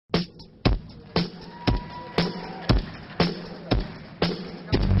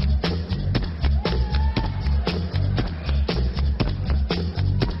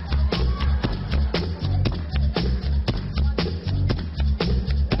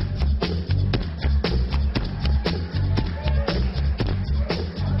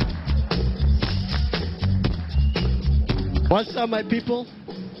What's up, my people?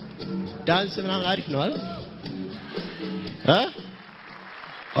 Dance ምናምን አሪፍ ነው አይደል?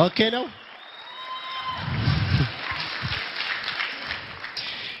 ኦኬ ነው።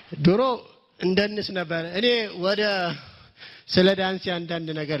 ድሮ እንደንስ ነበር። እኔ ወደ ስለ ዳንስ አንዳንድ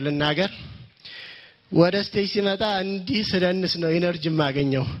ነገር ልናገር። ወደ ስቴጅ ሲመጣ እንዲህ ስለንስ ነው ኢነርጂ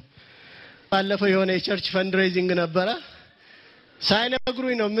ማገኘው። ባለፈው የሆነ የቸርች ፈንድሬዚንግ ነበረ።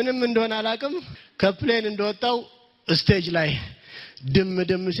 ሳይነግሩኝ ነው ምንም እንደሆነ አላቅም። ከፕሌን እንደወጣው ስቴጅ ላይ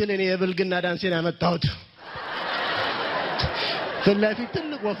ድም ሲል እኔ የብልግና ዳንሴን አመጣሁት። ፍላፊት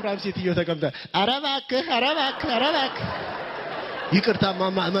ትልቅ ወፍራም ሴትዮ ተቀምጣ አረባክ ይቅርታ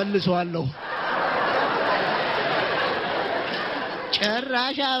ማማ መልሰዋለሁ።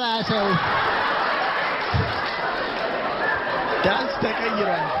 ጭራሽ አባሰው ዳንስ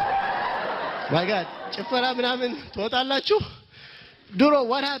ተቀይሯል። ዋጋት ጭፈራ ምናምን ትወጣላችሁ። ድሮ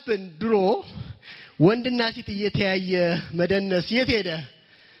what happened? ድሮ ወንድና ሴት እየተያየ መደነስ የት ሄደ?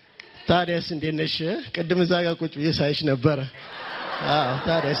 ታዲያስ እንዴት ነሽ? ቅድም እዛ ጋር ቁጭ ብዬ ሳይሽ ነበር።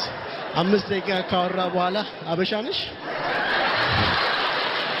 ታዲያስ 5 ደቂቃ ካወራ በኋላ አበሻ ነሽ?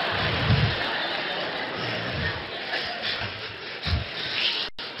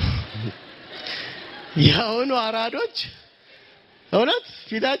 ያውኑ አራዶች እውነት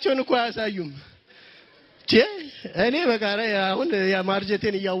ፊታቸውን እኮ አያሳዩም። እኔ በቃ አሁን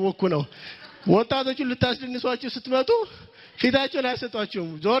ማርጀቴን እያወቅኩ ነው። ወጣቶቹ ልታስደንሷቸው ስትመጡ ፊታቸውን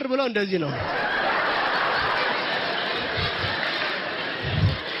አያሰጧቸውም። ዞር ብለው እንደዚህ ነው።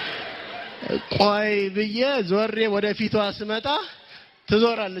 ቆይ ብዬ ዞሬ ወደ ፊቷ ስመጣ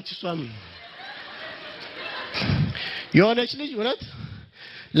ትዞራለች። እሷም የሆነች ልጅ እውነት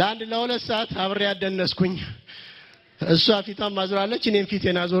ለአንድ ለ2 ሰዓት አብሬ ያደነስኩኝ። እሷ ፊቷን ማዞራለች፣ እኔም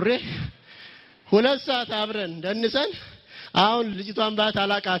ፊቴን አዞሬ 2 ሰዓት አብረን ደንሰን አሁን ልጅቷን ባት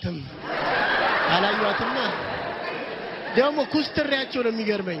አላቃትም አላዩአትም። ደግሞ ኩስትሪያቸው ነው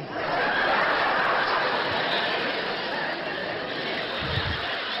የሚገርመኝ።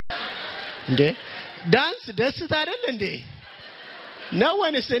 እንዴ ዳንስ ደስታ አይደል እንዴ? No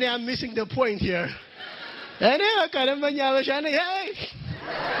one is saying I'm missing the point here. እኔ በቃ ለማኛ አበሻ ነኝ።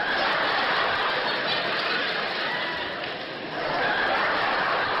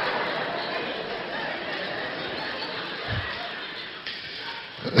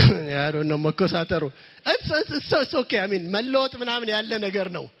 I don't know መኮሳተሩ it's okay. I mean መለወጥ ምናምን ያለ ነገር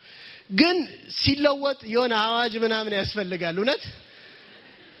ነው። ግን ሲለወጥ የሆነ አዋጅ ምናምን ያስፈልጋል እውነት።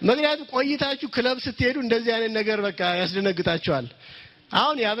 ምክንያቱም ቆይታችሁ ክለብ ስትሄዱ እንደዚህ አይነት ነገር በቃ ያስደነግጣቸዋል።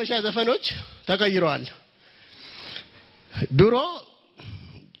 አሁን የአበሻ ዘፈኖች ተቀይረዋል። ድሮ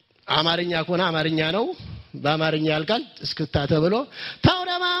አማርኛ ከሆነ አማርኛ ነው፣ በአማርኛ ያልቃል እስክታ ተብሎ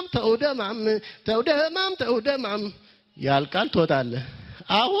ተውደማም ያልቃል ትወጣለህ።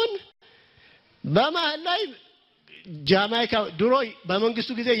 አሁን በመሃል ላይ ጃማይካ ድሮ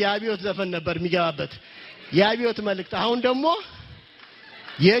በመንግስቱ ጊዜ የአብዮት ዘፈን ነበር የሚገባበት የአብዮት መልእክት። አሁን ደግሞ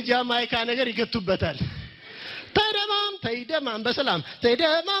የጃማይካ ነገር ይገቱበታል። ተይደማም በሰላም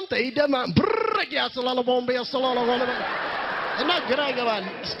ተይደማም ብርቅ ያስላለ ቦምብ ያስላለ እና ግራ ይገባል።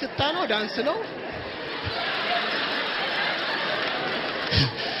 እስክታ ነው ዳንስ ነው።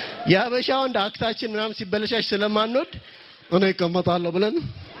 ያበሻው እንደ አክታችን ምናምን ሲበለሻሽ ስለማንወድ እኔ እቀመጣለሁ ብለን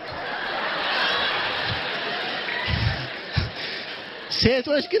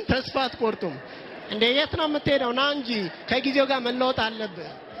ሴቶች ግን ተስፋ አትቆርጡም። እንደ የት ነው የምትሄደው? ና እንጂ ከጊዜው ጋር መለወጥ አለብህ።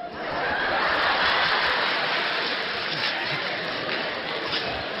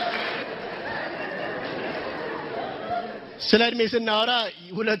 ስለ እድሜ ስናወራ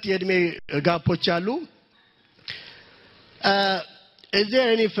 2 የእድሜ ጋፖች አሉ። is there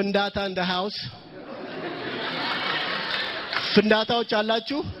any ፍንዳታ in the house? ፍንዳታዎች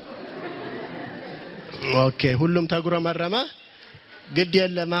አላችሁ? ኦኬ ሁሉም ተጉረመረመ። ግድ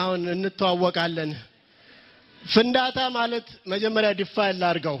የለም አሁን እንተዋወቃለን። ፍንዳታ ማለት መጀመሪያ ዲፋይን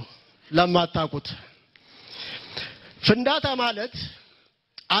ላድርገው ለማታውቁት። ፍንዳታ ማለት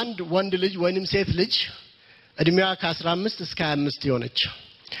አንድ ወንድ ልጅ ወይንም ሴት ልጅ እድሜዋ ከ15 እስከ 25 የሆነች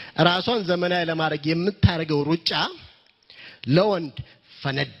ራሷን ዘመናዊ ለማድረግ የምታደርገው ሩጫ ለወንድ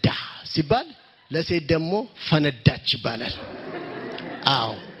ፈነዳ ሲባል ለሴት ደግሞ ፈነዳች ይባላል።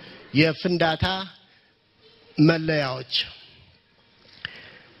 አዎ የፍንዳታ መለያዎች።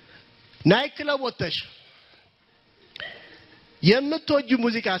 ናይት ክለብ ወጥተሽ የምትወጂ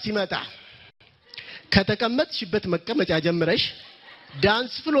ሙዚቃ ሲመጣ ከተቀመጥሽበት መቀመጫ ጀምረሽ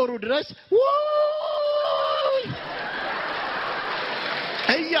ዳንስ ፍሎሩ ድረስ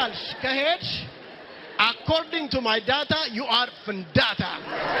እያልሽ ከሄድሽ according to my data you are ፍንዳታ።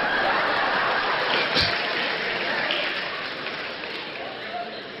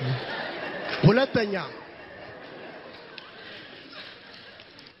 ሁለተኛ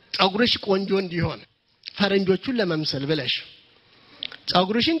ጸጉርሽ ቆንጆ እንዲሆን ፈረንጆቹን ለመምሰል ብለሽ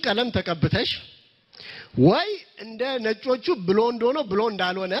ጸጉርሽን ቀለም ተቀብተሽ ወይ እንደ ነጮቹ ብሎንድ ሆኖ ብሎንድ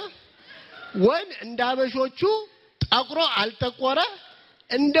አልሆነ ወይ እንደ አበሾቹ ጠቁሮ አልጠቆረ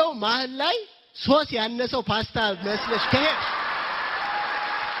እንደው መሃል ላይ ሶስ ያነሰው ፓስታ መስለሽ ከሄድሽ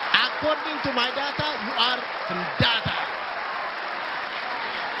according to my data you are ፍንዳታ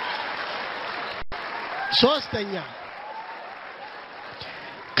ሶስተኛ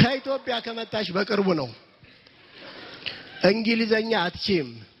ከኢትዮጵያ ከመጣሽ በቅርቡ ነው እንግሊዘኛ አትችም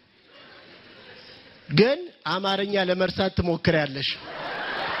ግን አማርኛ ለመርሳት ትሞክሪያለሽ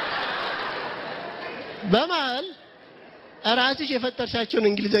በመሃል ራስሽ የፈጠርሻቸውን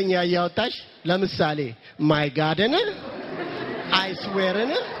እንግሊዘኛ ያያወጣሽ ለምሳሌ my garden I swear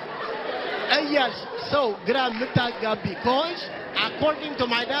እያልሽ ሰው ግራ ምታጋቢ ከሆንሽ according to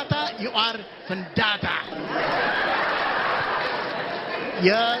my data you are ፍንዳታ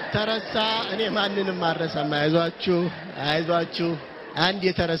የተረሳ እኔ ማንንም ማረሳም አይዟችሁ አንድ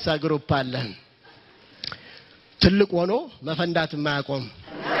የተረሳ ግሩፕ አለ ትልቅ ሆኖ መፈንዳት የማያቆም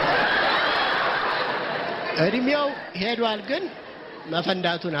እድሜው ሄዷል ግን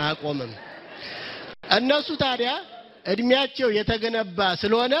መፈንዳቱን አያቆምም እነሱ ታዲያ እድሜያቸው የተገነባ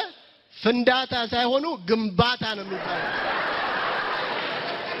ስለሆነ ፍንዳታ ሳይሆኑ ግንባታ ነው የሚባለው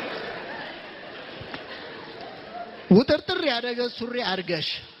ውጥርጥር ያደረገ ሱሪ አርገሽ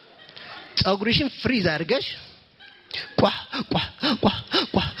ጸጉርሽን ፍሪዝ አርገሽ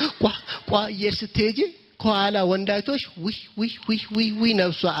ቋ የስትሄጂ ከኋላ ወንዳይቶች ዊ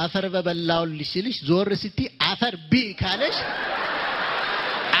ነፍሷ አፈር በበላው ልሽልሽ ዞር ስቲ አፈር ቢ ካለሽ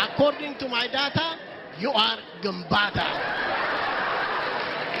according to my data you are ግንባታ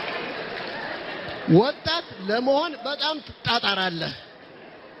ወጣት ለመሆን በጣም ትጣጣራለህ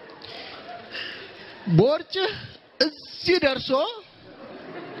ቦርጭ እዚህ ደርሶ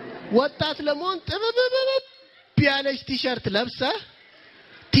ወጣት ለመሆን ጥብብብ ቢያለሽ ቲሸርት ለብሰ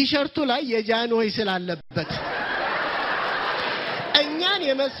ቲሸርቱ ላይ የጃንሆይ ስላለበት እኛን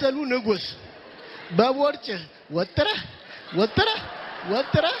የመሰሉ ንጉስ በቦርጭ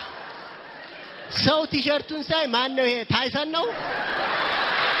ወጥረ ሰው ቲሸርቱን ሳይ ማን ነው ይሄ ታይሰን ነው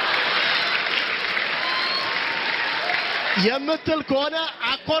የምትል ከሆነ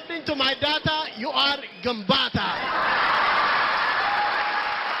according to my data you are ግንባታ